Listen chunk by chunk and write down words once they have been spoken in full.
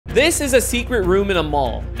This is a secret room in a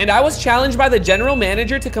mall, and I was challenged by the general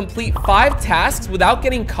manager to complete 5 tasks without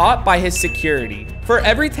getting caught by his security. For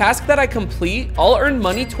every task that I complete, I'll earn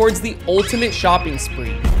money towards the ultimate shopping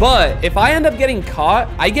spree. But if I end up getting caught,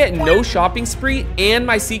 I get no shopping spree and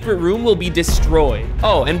my secret room will be destroyed.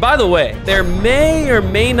 Oh, and by the way, there may or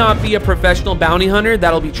may not be a professional bounty hunter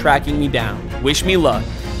that'll be tracking me down. Wish me luck.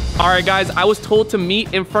 All right, guys, I was told to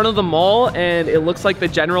meet in front of the mall, and it looks like the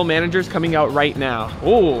general manager's coming out right now.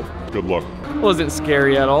 Oh, good luck. Wasn't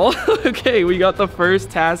scary at all. Okay, we got the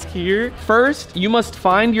first task here. First, you must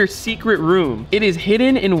find your secret room. It is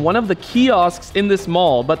hidden in one of the kiosks in this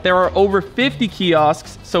mall, but there are over 50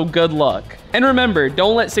 kiosks, so good luck. And remember,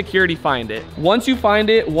 don't let security find it. Once you find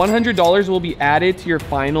it, $100 will be added to your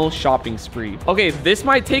final shopping spree. Okay, this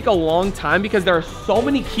might take a long time because there are so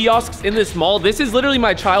many kiosks in this mall. This is literally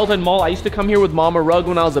my childhood mall. I used to come here with Mama Rug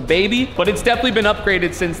when I was a baby, but it's definitely been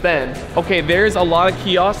upgraded since then. Okay, there's a lot of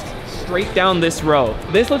kiosks straight down this row.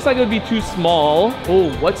 This looks like it would be too small.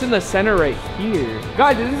 Oh, what's in the center right here?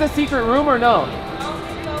 Guys, is this a secret room or no?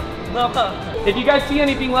 No. If you guys see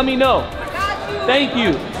anything, let me know. I got you. Thank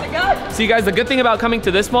you. See guys, the good thing about coming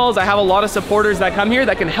to this mall is I have a lot of supporters that come here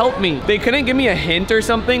that can help me. They couldn't give me a hint or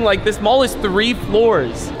something. Like, this mall is 3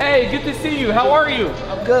 floors. Hey, good to see you. How are you?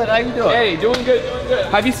 I'm good. How you doing? Hey, doing good, doing good.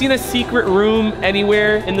 Have you seen a secret room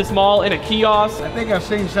anywhere in this mall, in a kiosk? I think I've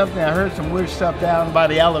seen something. I heard some weird stuff down by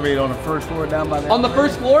the elevator on the first floor, down by the On the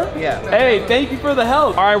first floor? Yeah. Hey, thank you for the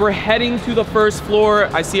help. All right, we're heading to the first floor.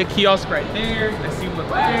 I see a kiosk right there. I see one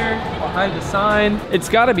there, behind the sign. It's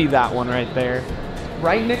gotta be that one right there.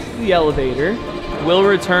 Right next to the elevator. Will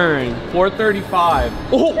return 4:35.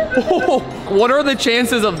 Oh, what are the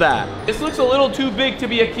chances of that? This looks a little too big to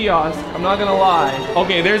be a kiosk, I'm not gonna lie.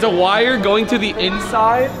 Okay, there's a wire going to the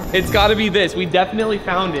inside. It's gotta be this. We definitely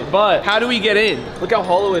found it, but how do we get in? Look how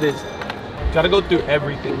hollow it is. Gotta go through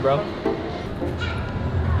everything, bro.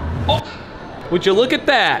 Oh, would you look at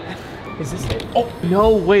that? Is this it? Oh,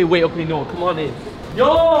 no, wait, okay, no, come on in.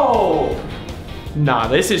 Yo! Nah,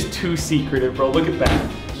 this is too secretive, bro. Look at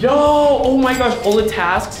that. Yo, oh my gosh, all the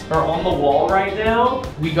tasks are on the wall right now.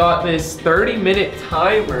 We got this 30-minute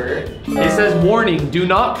timer. It says, warning, do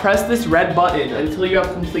not press this red button until you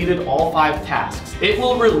have completed all 5 tasks. It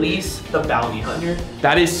will release the bounty hunter.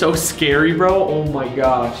 That is so scary, bro. Oh my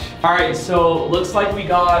gosh. All right, so looks like we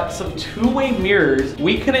got some 2-way mirrors.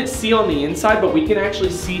 We couldn't see on the inside, but we can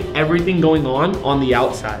actually see everything going on the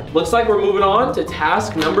outside. Looks like we're moving on to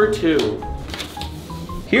task number 2.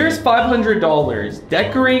 Here's $500.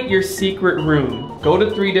 Decorate your secret room. Go to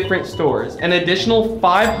 3 different stores. An additional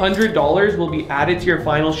 $500 will be added to your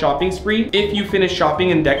final shopping spree if you finish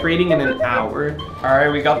shopping and decorating in an hour. All right,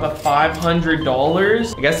 we got the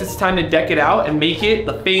 $500. I guess it's time to deck it out and make it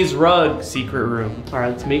the FaZe Rug secret room. All right,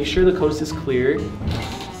 let's make sure the coast is clear.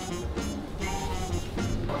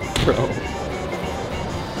 Bro.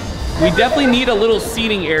 We definitely need a little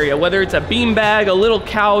seating area, whether it's a beanbag, a little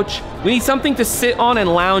couch. We need something to sit on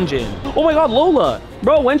and lounge in. Oh my God, Lola.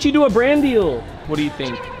 Bro, when'd you do a brand deal? What do you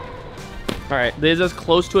think? All right, this is as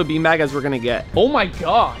close to a beanbag as we're gonna get. Oh my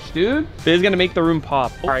gosh, dude. This is gonna make the room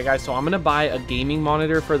pop. All right, guys, so I'm gonna buy a gaming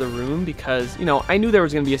monitor for the room because, you know, I knew there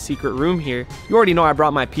was gonna be a secret room here. You already know I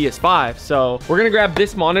brought my PS5, so we're gonna grab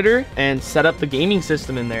this monitor and set up the gaming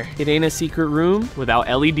system in there. It ain't a secret room without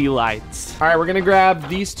LED lights. All right, we're gonna grab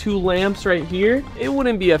these 2 lamps right here. It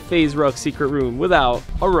wouldn't be a FaZe Rug secret room without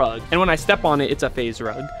a rug. And when I step on it, it's a FaZe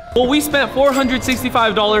Rug. Well, we spent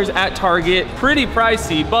 $465 at Target. Pretty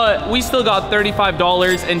pricey, but we still got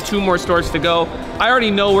 $35 and 2 more stores to go. I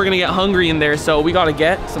already know we're gonna get hungry in there, so we gotta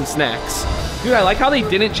get some snacks. Dude, I like how they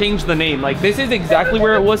didn't change the name. Like, this is exactly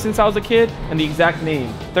where it was since I was a kid, and the exact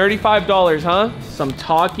name. $35, huh? Some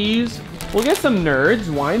Takis. We'll get some Nerds,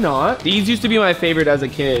 why not? These used to be my favorite as a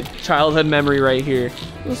kid. Childhood memory right here.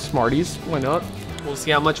 Those Smarties, why not? We'll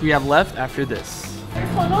see how much we have left after this.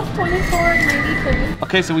 Total $24.92.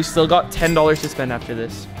 Okay, so we still got $10 to spend after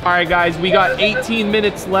this. All right, guys, we got 18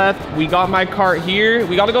 minutes left. We got my cart here.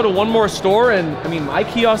 We got to go to one more store, and I mean, my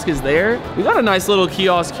kiosk is there. We got a nice little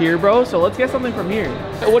kiosk here, bro, so let's get something from here.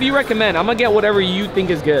 What do you recommend? I'm gonna get whatever you think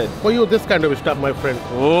is good. For you, this kind of stuff, my friend.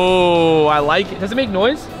 Oh, I like it. Does it make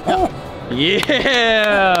noise?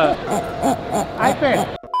 Yeah. I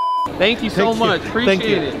bet. Thank you so much.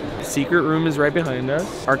 Appreciate it. secret room is right behind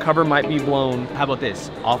us. Our cover might be blown. How about this?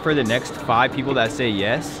 Offer the next 5 people that say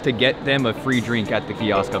yes to get them a free drink at the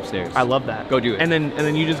kiosk upstairs. I love that. Go do it. And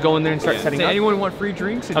then you just go in there and start setting Say, up. anyone want free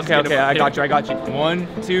drinks? Okay, I got you. 1,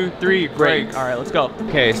 2, 3, break. All right, let's go.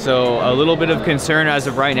 Okay, so a little bit of concern as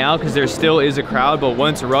of right now because there still is a crowd, but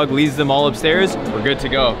once Rug leads them all upstairs, we're good to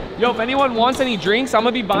go. Yo, if anyone wants any drinks, I'm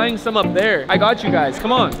gonna be buying some up there. I got you guys,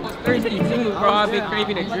 come on. Thirsty too, bro. I've been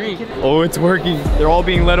craving a drink. Oh, it's working. They're all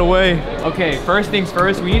being led away. Okay, first things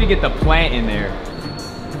first, we need to get the plant in there.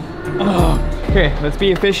 Oh, okay, let's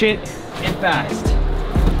be efficient and fast.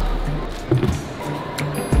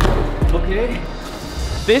 Okay.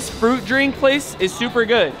 This fruit drink place is super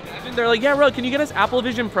good. They're like, yeah, bro, can you get us Apple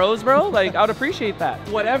Vision Pros, bro? Like, I would appreciate that.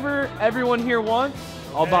 Whatever everyone here wants,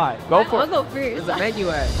 I'll buy. Go for it. I'll go first. Where's the menu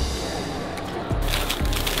at?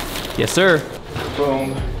 Yes, sir.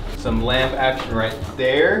 Boom. Some lamp action right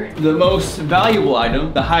there. The most valuable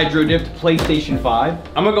item, the hydro dipped PlayStation 5.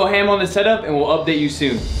 I'm gonna go ham on the setup and we'll update you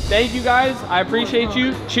soon. Thank you guys, I appreciate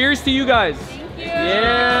you. Cheers to you guys. Thank you.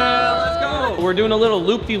 Yeah, let's go. We're doing a little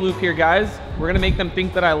loop-de-loop here, guys. We're gonna make them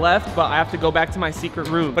think that I left, but I have to go back to my secret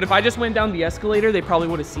room. But if I just went down the escalator, they probably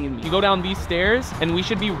would have seen me. You go down these stairs and we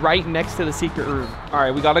should be right next to the secret room. All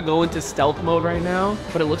right, we gotta go into stealth mode right now,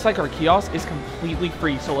 but it looks like our kiosk is completely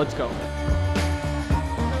free, so let's go.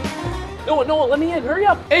 No, let me in, hurry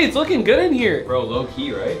up. Hey, it's looking good in here. Bro, low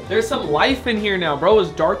key, right? There's some life in here now, bro. It was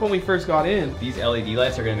dark when we first got in. These LED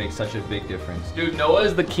lights are gonna make such a big difference. Dude, Noah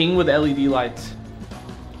is the king with LED lights.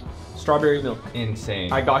 Strawberry milk.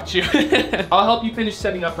 Insane. I got you. I'll help you finish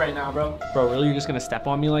setting up right now, bro. Bro, really? You're just gonna step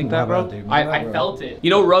on me like that, bro? I felt it. You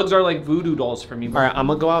know, rugs are like voodoo dolls for me, bro. All right, I'm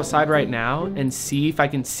gonna go outside right now and see if I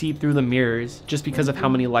can see through the mirrors just because of how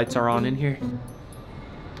many lights are on in here.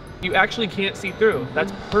 You actually can't see through.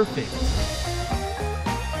 That's perfect.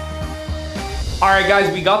 All right,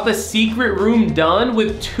 guys, we got the secret room done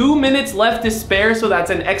with 2 minutes left to spare, so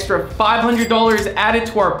that's an extra $500 added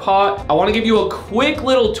to our pot. I wanna give you a quick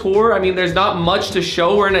little tour. I mean, there's not much to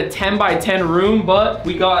show. We're in a 10 by 10 room, but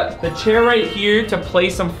we got the chair right here to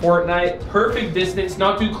play some Fortnite. Perfect distance,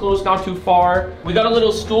 not too close, not too far. We got a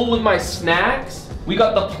little stool with my snacks. We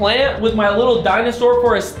got the plant with my little dinosaur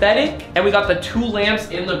for aesthetic, and we got the 2 lamps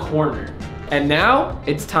in the corner. And now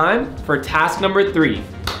it's time for task number 3.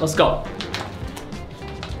 Let's go.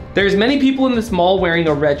 There's many people in this mall wearing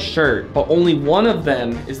a red shirt, but only one of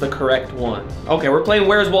them is the correct one. Okay, we're playing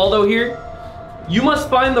Where's Waldo here. You must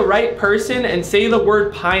find the right person and say the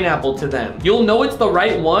word pineapple to them. You'll know it's the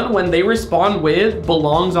right one when they respond with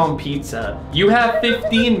belongs on pizza. You have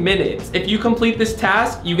 15 minutes. If you complete this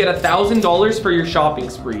task, you get $1,000 for your shopping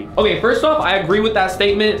spree. Okay, first off, I agree with that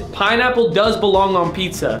statement. Pineapple does belong on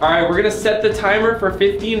pizza. All right, we're gonna set the timer for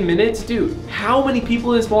 15 minutes. Dude, how many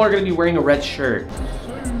people in this mall are gonna be wearing a red shirt?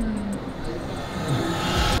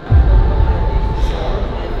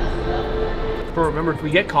 But remember, if we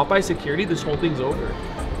get caught by security, this whole thing's over.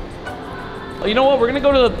 You know what? We're gonna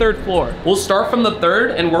go to the 3rd floor. We'll start from the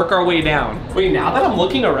 3rd and work our way down. Wait, now that I'm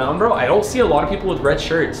looking around, bro, I don't see a lot of people with red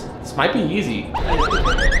shirts. This might be easy.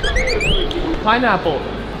 Pineapple.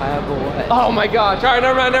 Pineapple what? Oh my gosh. All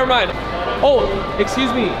right, never mind. Oh,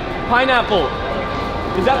 excuse me. Pineapple.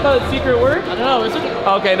 Is that the secret word? I don't know. It's okay.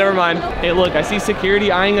 Okay, never mind. Hey, look, I see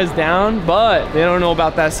security eyeing us down, but they don't know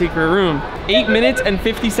about that secret room. 8 minutes and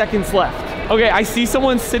 50 seconds left. Okay, I see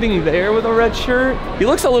someone sitting there with a red shirt. He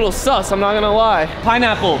looks a little sus, I'm not gonna lie.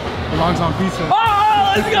 Pineapple. Belongs on pizza.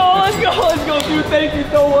 Oh, let's go, dude. Thank you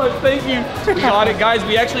so much, thank you. We got it, guys.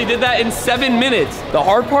 We actually did that in 7 minutes. The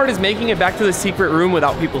hard part is making it back to the secret room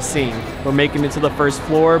without people seeing. We're making it to the 1st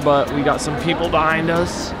floor, but we got some people behind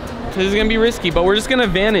us. This is gonna be risky, but we're just gonna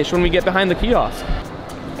vanish when we get behind the kiosk.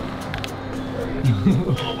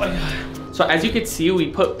 Oh my God. So as you can see, we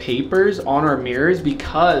put papers on our mirrors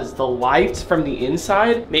because the lights from the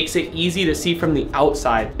inside makes it easy to see from the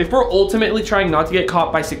outside. If we're ultimately trying not to get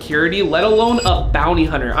caught by security, let alone a bounty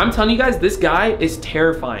hunter, I'm telling you guys, this guy is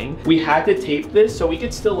terrifying. We had to tape this so we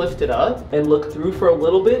could still lift it up and look through for a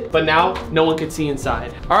little bit, but now no one could see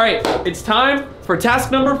inside. All right, it's time for task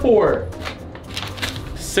number 4.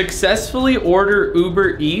 Successfully order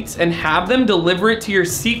Uber Eats and have them deliver it to your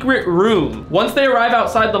secret room. Once they arrive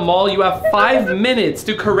outside the mall, you have 5 minutes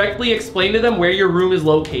to correctly explain to them where your room is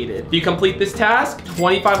located. If you complete this task,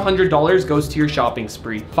 $2,500 goes to your shopping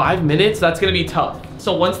spree. 5 minutes, that's gonna be tough.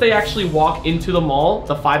 So once they actually walk into the mall,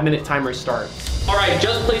 the 5-minute timer starts. All right,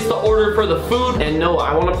 just place the order for the food. And Noah,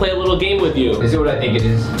 I want to play a little game with you. Is it what I think it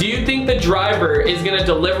is? Do you think the driver is gonna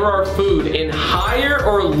deliver our food in higher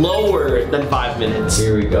or lower than 5 minutes?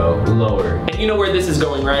 Here we go, lower. And you know where this is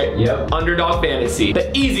going, right? Yep. Underdog Fantasy,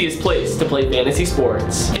 the easiest place to play fantasy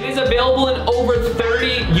sports. It is available in over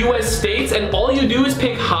 30 US states, and all you do is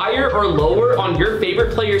pick higher or lower on your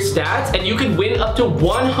favorite player's stats, and you can win up to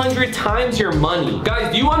 100 times your money.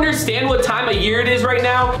 Guys, do you understand what time of year it is right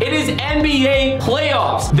now? It is NBA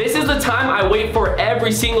playoffs. This is the time I wait for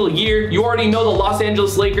every single year. You already know the Los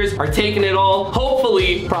Angeles Lakers are taking it all.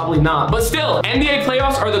 Hopefully, probably not. But still, NBA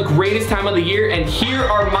playoffs are the greatest time of the year, and here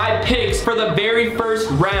are my picks for the very first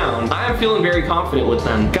round. I am feeling very confident with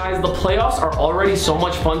them. Guys, the playoffs are already so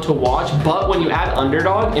much fun to watch, but when you add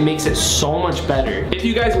Underdog, it makes it so much better. If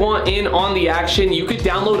you guys want in on the action, you could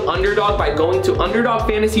download Underdog by going to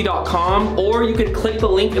underdogfantasy.com, or you could click the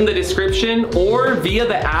link in the description, or via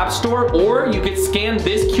the App Store, or you could scan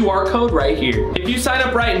this QR code right here. If you sign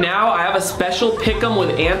up right now, I have a special pick'em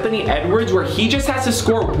with Anthony Edwards where he just has to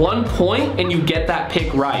score 1 point and you get that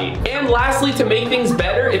pick right. And lastly, to make things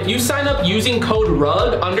better, if you sign up using code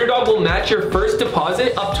RUG, Underdog will match your first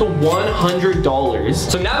deposit up to $100.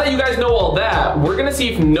 So now that you guys know all that, we're gonna see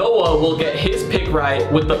if Noah will get his pick right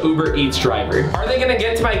with the Uber Eats driver. Are they gonna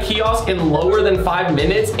get to my kiosk in lower than 5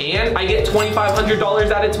 minutes and I get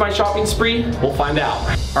 $2,500 added to my shopping spree? We'll find out.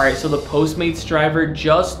 All right, so the Postmates driver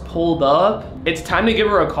just pulled up. It's time to give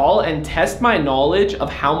her a call and test my knowledge of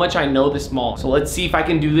how much I know this mall. So let's see if I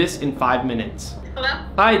can do this in 5 minutes. Hello?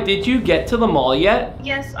 Hi, did you get to the mall yet?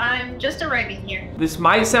 Yes, I'm just arriving here. This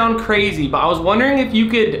might sound crazy, but I was wondering if you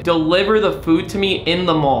could deliver the food to me in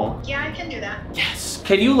the mall. Yeah, I can do that. Yes.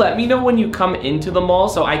 Can you let me know when you come into the mall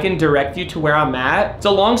so I can direct you to where I'm at? It's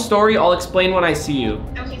a long story, I'll explain when I see you.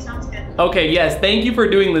 Okay, sounds good. Okay, yes, thank you for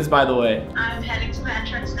doing this, by the way. I'm heading to the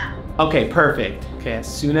entrance now. Okay, perfect. Okay, as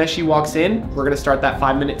soon as she walks in, we're gonna start that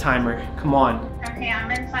 5-minute timer. Come on. Okay,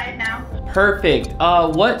 I'm inside now. Perfect.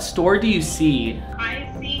 What store do you see?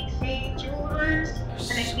 I see K Jewelers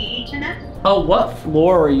and I see H&M. Oh, what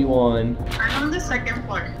floor are you on? I'm on the 2nd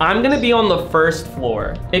floor. I'm gonna be on the 1st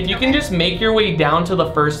floor. If you can just make your way down to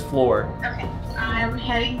the 1st floor. Okay, I'm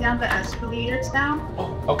heading down the escalators now.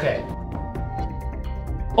 Oh, okay.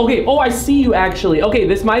 Okay, oh, I see you actually. Okay,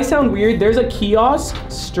 this might sound weird. There's a kiosk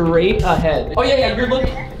straight ahead. Oh yeah, you're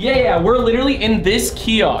looking. Yeah, we're literally in this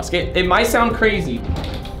kiosk. It might sound crazy.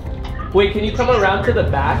 Wait, can you come around to the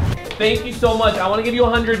back? Thank you so much. I want to give you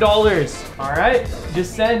 $100. All right,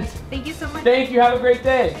 just sent. Thank you so much. Thank you, have a great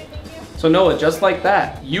day. So Noah, just like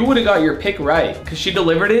that, you would have got your pick right because she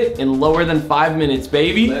delivered it in lower than 5 minutes,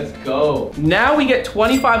 baby. Let's go. Now we get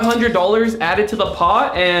 $2,500 added to the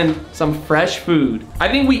pot and some fresh food. I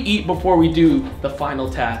think we eat before we do the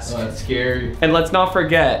final task. Oh, that's scary. And let's not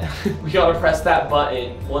forget, we gotta press that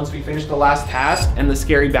button once we finish the last task and the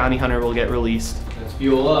scary bounty hunter will get released. Let's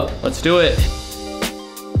fuel up. Let's do it.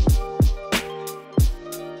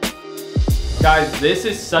 Guys, this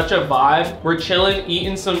is such a vibe. We're chilling,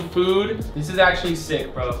 eating some food. This is actually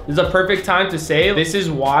sick, bro. This is a perfect time to say this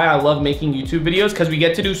is why I love making YouTube videos, because we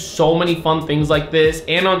get to do so many fun things like this.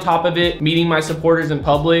 And on top of it, meeting my supporters in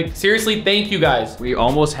public. Seriously, thank you guys. We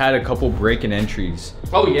almost had a couple break-in entries.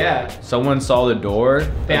 Oh yeah. Someone saw the door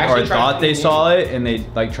or thought they saw it and they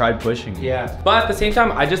like tried pushing it. Yeah. But at the same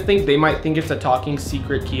time, I just think they might think it's a talking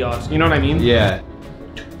secret kiosk. You know what I mean? Yeah.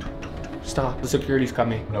 Stop, the security's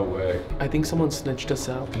coming. No way. I think someone snitched us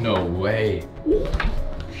out. No way.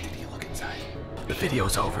 Shady, look inside. The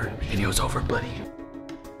video's over. Video's over, buddy.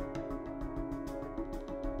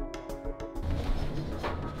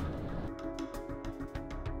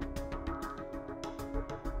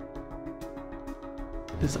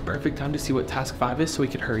 This is a perfect time to see what task 5 is so we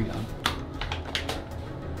could hurry up.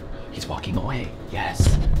 He's walking away.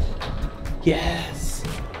 Yes. Yes.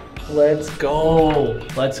 Let's go.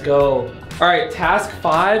 Let's go. All right, task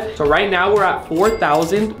 5. So right now we're at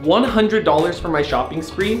 $4,100 for my shopping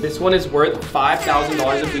spree. This one is worth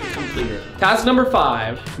 $5,000 if we complete it. Task number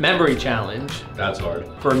 5, memory challenge. That's hard.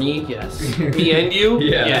 For me, yes. Me and you?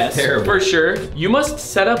 Yeah, yes, terrible. for sure. You must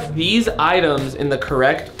set up these items in the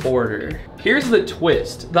correct order. Here's the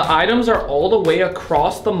twist. The items are all the way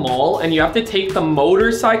across the mall and you have to take the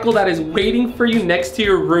motorcycle that is waiting for you next to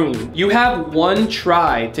your room. You have 1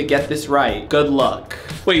 try to get this right. Good luck.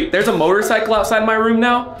 Wait, there's a motorcycle outside my room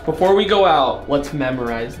now? Before we go out, let's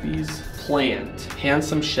memorize these. Plant,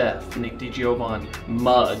 handsome chef, Nick DiGiovanni,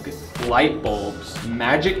 mug, light bulbs,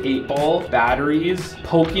 magic 8-ball, batteries,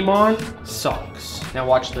 Pokemon, socks. Now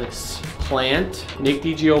watch this. Plant, Nick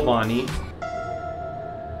DiGiovanni.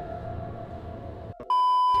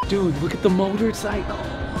 Dude, look at the motorcycle.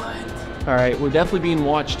 What? All right, we're definitely being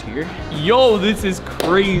watched here. Yo, this is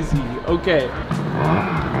crazy. Okay.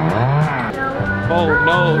 Oh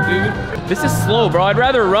no, dude. This is slow, bro. I'd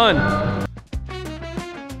rather run.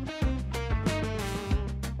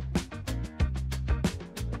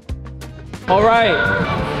 All right.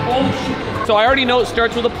 Oh, shit. So I already know it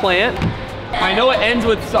starts with a plant. I know it ends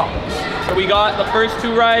with socks. So we got the first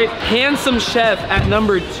two right. Handsome chef at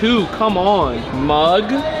number 2. Come on.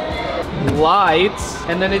 Mug, lights,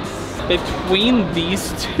 and then it's between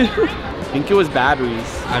these two. I think it was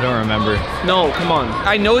batteries. I don't remember. No, come on.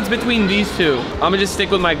 I know it's between these two. I'm gonna just stick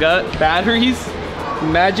with my gut. Batteries,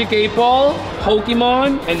 Magic 8 Ball,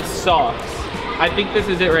 Pokemon, and socks. I think this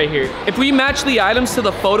is it right here. If we match the items to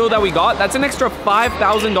the photo that we got, that's an extra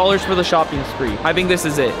 $5,000 for the shopping spree. I think this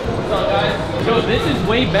is it. What's up, guys? Yo, this is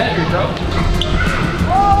way better, bro.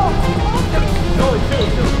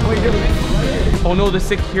 Oh no, the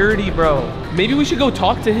security, bro. Maybe we should go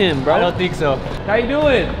talk to him, bro. I don't think so. How you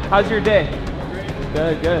doing? How's your day?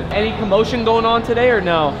 Good, good. Any commotion going on today or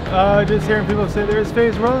no? Just hearing people say there's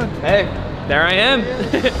FaZe run. Hey, there I am.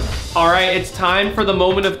 All right, it's time for the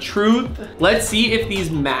moment of truth. Let's see if these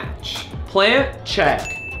match. Plant, check.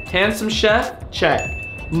 Handsome chef, check.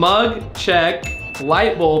 Mug, check.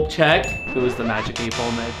 Light bulb, check. It was the Magic 8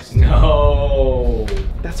 Ball next. No.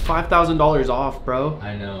 That's $5,000 off, bro.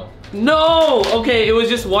 I know. No! Okay, it was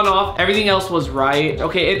just one off. Everything else was right.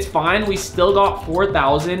 Okay, it's fine. We still got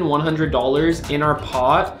 $4,100 in our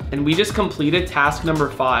pot, and we just completed task number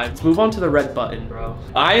 5. Let's move on to the red button, bro.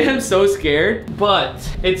 I am so scared, but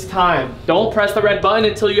it's time. Don't press the red button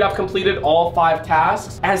until you have completed all 5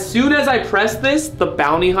 tasks. As soon as I press this, the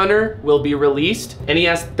bounty hunter will be released, and he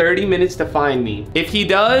has 30 minutes to find me. If he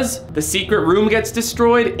does, the secret room gets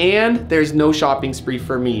destroyed, and there's no shopping spree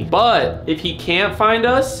for me. But if he can't find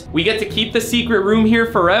us, we get to keep the secret room here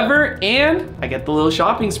forever, and I get the little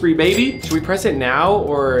shopping spree, baby. Should we press it now,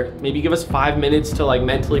 or maybe give us 5 minutes to like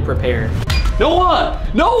mentally prepare? Noah!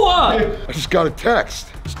 Noah! I just got a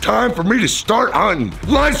text. It's time for me to start hunting.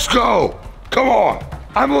 Let's go! Come on.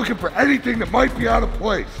 I'm looking for anything that might be out of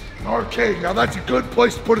place. An arcade, now that's a good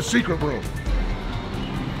place to put a secret room.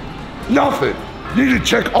 Nothing. Need to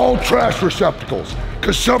check all trash receptacles,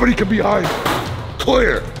 because somebody could be hiding.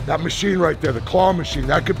 Clear. That machine right there, the claw machine,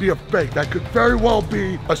 that could be a fake. That could very well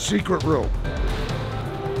be a secret room.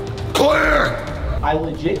 Clear! I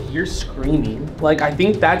legit hear screaming. Like, I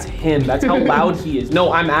think that's him. That's how loud he is.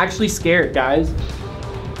 No, I'm actually scared, guys.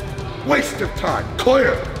 Waste of time.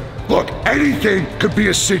 Clear. Look, anything could be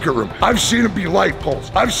a secret room. I've seen them be light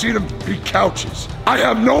poles. I've seen them be couches. I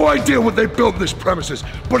have no idea what they built in this premises,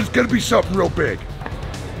 but it's gonna be something real big.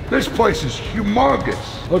 This place is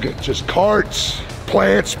humongous. Look at just carts,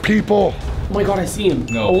 plants, people. Oh my God, I see him.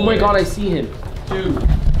 No Oh my way. God, I see him. Dude,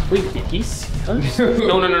 wait, did he see us?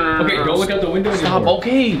 No. Okay, go look out the window Stop, anymore.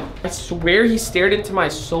 okay. I swear he stared into my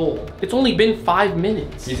soul. It's only been 5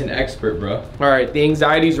 minutes. He's an expert, bro. All right, the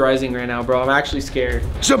anxiety's rising right now, bro. I'm actually scared.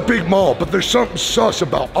 It's a big mall, but there's something sus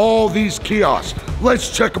about all these kiosks.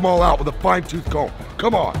 Let's check them all out with a fine-tooth comb.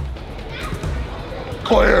 Come on.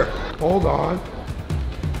 Clear. Hold on.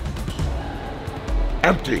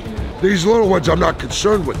 Empty. These little ones I'm not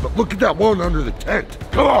concerned with, but look at that one under the tent.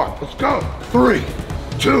 Come on, let's go. 3,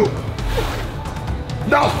 2,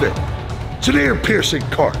 nothing. It's an ear-piercing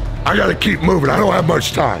cart. I gotta keep moving, I don't have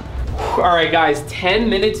much time. All right, guys, 10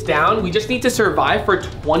 minutes down. We just need to survive for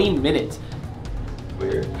 20 minutes.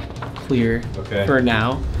 Clear. Clear. Okay. For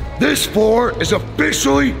now. This floor is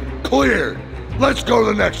officially cleared. Let's go to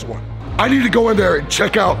the next one. I need to go in there and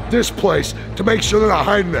check out this place to make sure they're not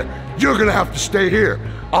hiding there. You're gonna have to stay here.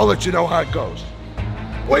 I'll let you know how it goes.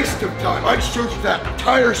 Waste of time. I searched that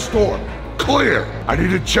entire store. Clear. I need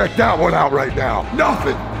to check that one out right now.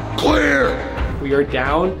 Nothing. Clear. We are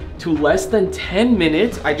down to less than 10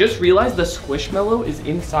 minutes. I just realized the Squishmallow is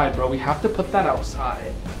inside, bro. We have to put that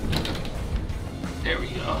outside. There we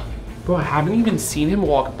go. Bro, I haven't even seen him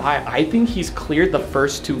walk by. I think he's cleared the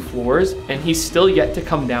first 2 floors, and he's still yet to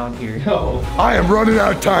come down here. No. I am running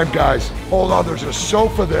out of time, guys. Hold on, there's a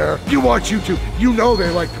sofa there. You watch YouTube, you know they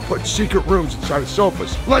like to put secret rooms inside of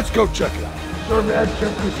sofas. Let's go check it out. Sir, man,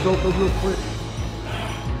 check this sofa real quick.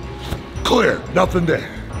 Clear, nothing there.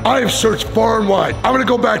 I have searched far and wide. I'm gonna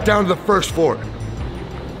go back down to the first floor.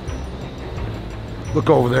 Look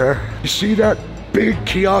over there. You see that big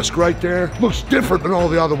kiosk right there? Looks different than all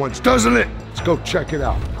the other ones, doesn't it? Let's go check it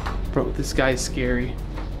out. Bro, this guy is scary.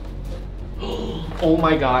 Oh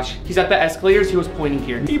my gosh. He's at the escalators. He was pointing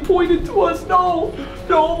here. He pointed to us. No.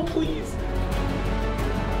 No, please.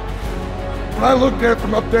 When I looked at it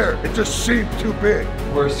from up there, it just seemed too big.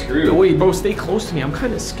 We're screwed. Wait, bro, stay close to me. I'm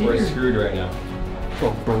kind of We're scared. screwed right now.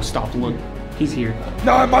 Bro, stop, look. He's here.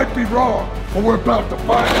 Now I might be wrong, but we're about to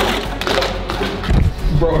find out.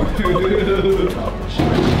 Bro.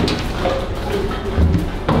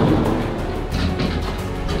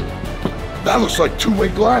 That looks like two-way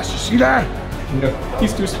glass. You see that? No,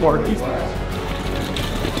 he's too smart.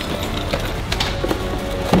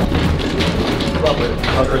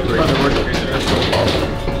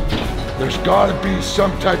 There's gotta be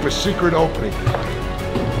some type of secret opening.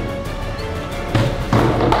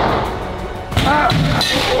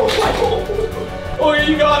 Oh, yeah,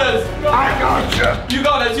 you got us. I gotcha. You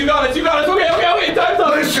got us. Okay, time's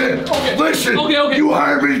up. Listen. Okay. You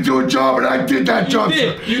hired me to do a job, and I did that job.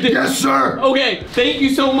 You did. Yes, sir. Okay, thank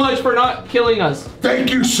you so much for not killing us.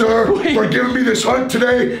 Thank you, sir, for giving me this hunt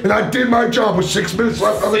today, and I did my job with 6 minutes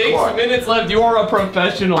left on the clock. 6 minutes left. You are a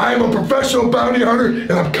professional. I am a professional bounty hunter,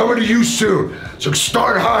 and I'm coming to you soon. So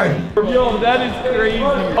start hiding. Yo, that is crazy.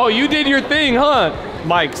 Oh, you did your thing, huh?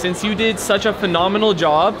 Mike, since you did such a phenomenal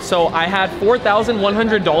job, so I had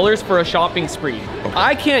 $4,100 for a shopping spree.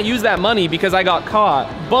 I can't use that money because I got caught,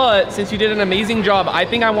 but since you did an amazing job, I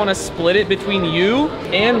think I want to split it between you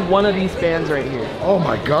and one of these fans right here. Oh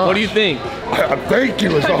my God. What do you think? Thank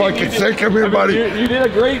you is all I can say. Come here, buddy. You did a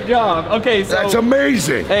great job. Okay, so that's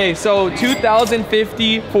amazing. Hey, so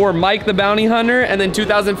 $2,050 for Mike the Bounty Hunter, and then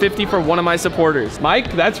 $2,050 for one of my supporters.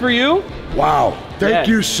 Mike, that's for you. Wow. Thank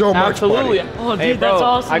you so much, absolutely. buddy. Oh, dude, Hey, bro, that's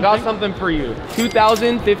awesome. I got something for you.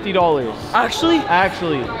 $2,050. Actually?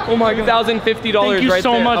 Oh my God. $2,050 Thank you right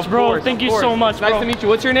so there. much, Of bro. course, Thank of you course. so much, bro. Nice to meet you.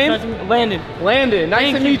 What's your name? Landon. Landon.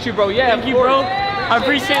 Nice to meet you, bro. Yeah, Thank you, bro. I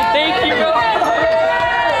appreciate it. Thank you, bro.